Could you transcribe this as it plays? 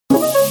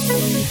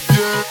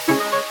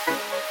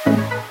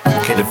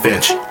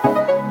Vinci.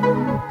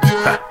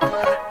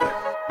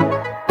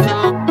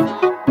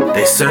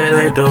 They say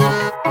they do.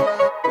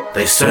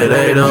 They say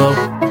they do.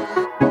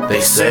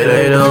 They say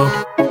they do.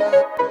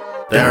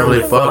 They don't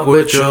really fuck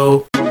with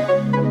you.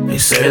 They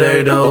say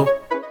they do.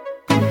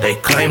 They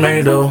claim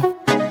they do.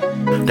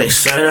 They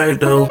say they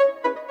do.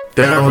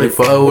 They don't really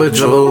fuck with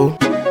you.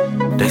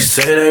 They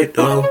say they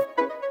do.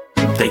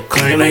 They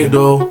claim they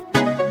do.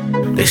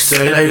 They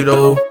say they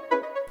do.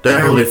 They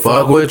don't really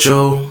fuck with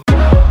you.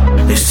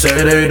 They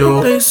say they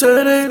do. They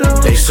say they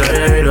do. They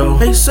say they do.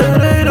 They say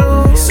they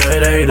do. They say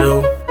they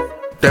do.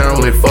 They don't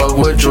really fuck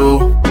with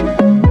you.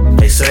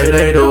 They say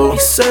they do. They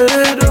say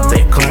they do.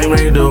 They claim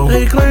they do.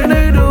 They claim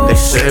they do. They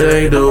say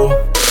they do.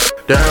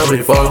 They don't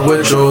really fuck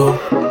with you.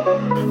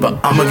 But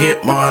I'ma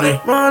get money.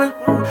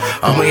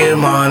 I'ma get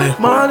money.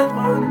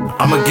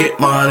 I'ma get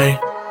money.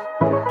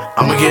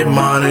 I'ma get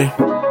money.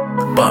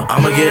 But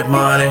I'ma get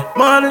money.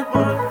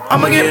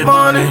 I'ma get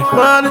money.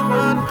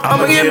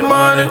 I'ma get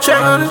money.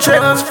 Check,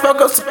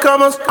 fuck up some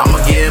commas. I'ma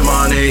get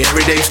money.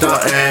 Every day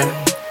starting.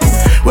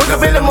 Wake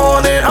up in the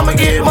morning. I'ma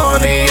get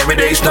money. Every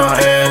day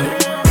starting.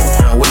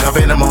 Wake up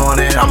in the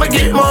morning. I'ma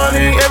get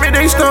money. Every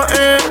day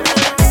starting.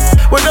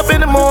 Wake up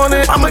in the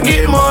morning. I'ma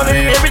get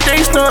money. Every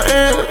day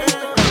starting.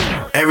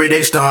 Every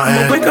day starting.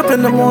 I'ma wake up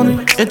in the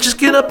morning and just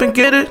get up and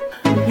get it.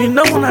 You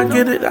know when I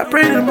get it, I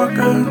pray to my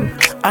God.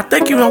 I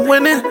think you don't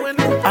win it.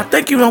 I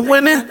think you don't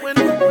win it.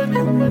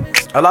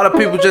 A lot of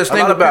people just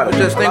think about it.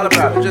 Just think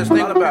about it. Just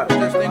think about it.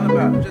 Just think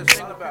about it. Just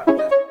think about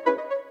it.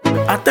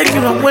 I think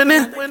you don't win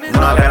it.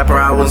 I got a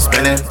problem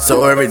spinning,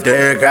 so every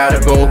day I gotta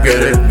go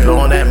get it.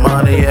 Throwing that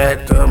money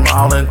at the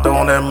mall and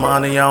throwing that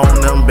money on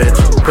them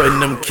bitches. Putting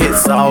them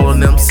kids all on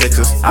them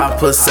sixes. I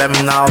put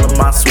 7 all in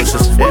my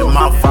switches. Hit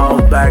my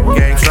fall back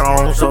game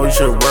strong, so you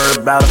should worry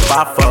about if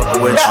I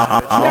fuck with you.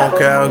 I don't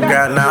care what I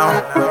got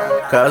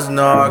now, cause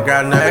no I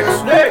got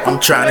next. I'm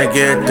trying to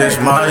get this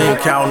money,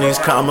 count these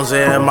commas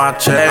in my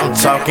check. I'm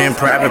talking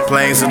private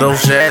planes to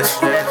those jets.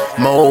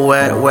 More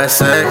wet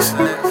sex.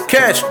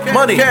 Cash,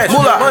 money,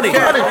 moolah, money,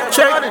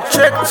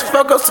 check,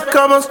 fuck up some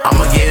commas.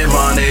 I'ma get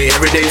money,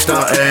 every day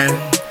starting.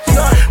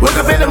 Wake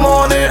up in the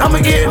morning, I'ma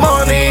get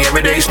money,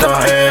 every day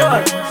starting.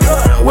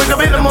 Wake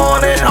up in the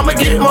morning, I'ma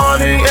get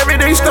money, every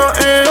day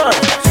starting.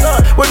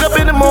 Wake up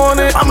in the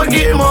morning, I'ma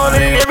get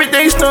money, every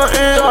day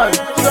starting.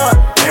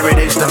 Every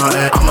day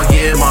starting, I'ma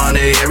get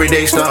money, every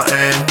day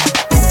starting.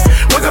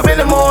 Wake up in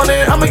the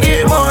morning, I'ma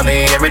get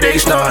money, every day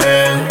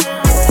starting.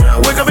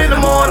 Wake up in the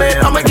morning,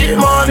 I'ma get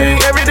money,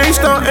 every day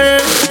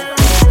starting.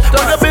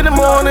 Wake up in the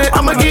morning,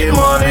 I'ma get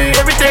money,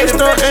 every day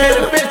starting.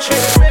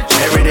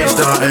 Every day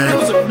starting.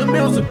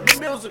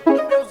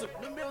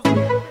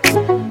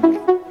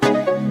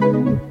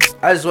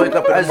 I just wake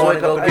up and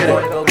go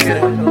get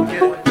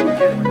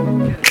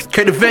it.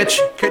 K the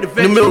Vinci, the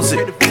music.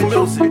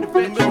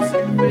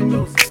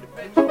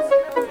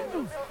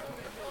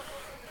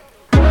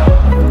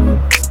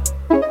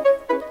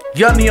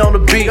 Yonni on the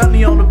beat.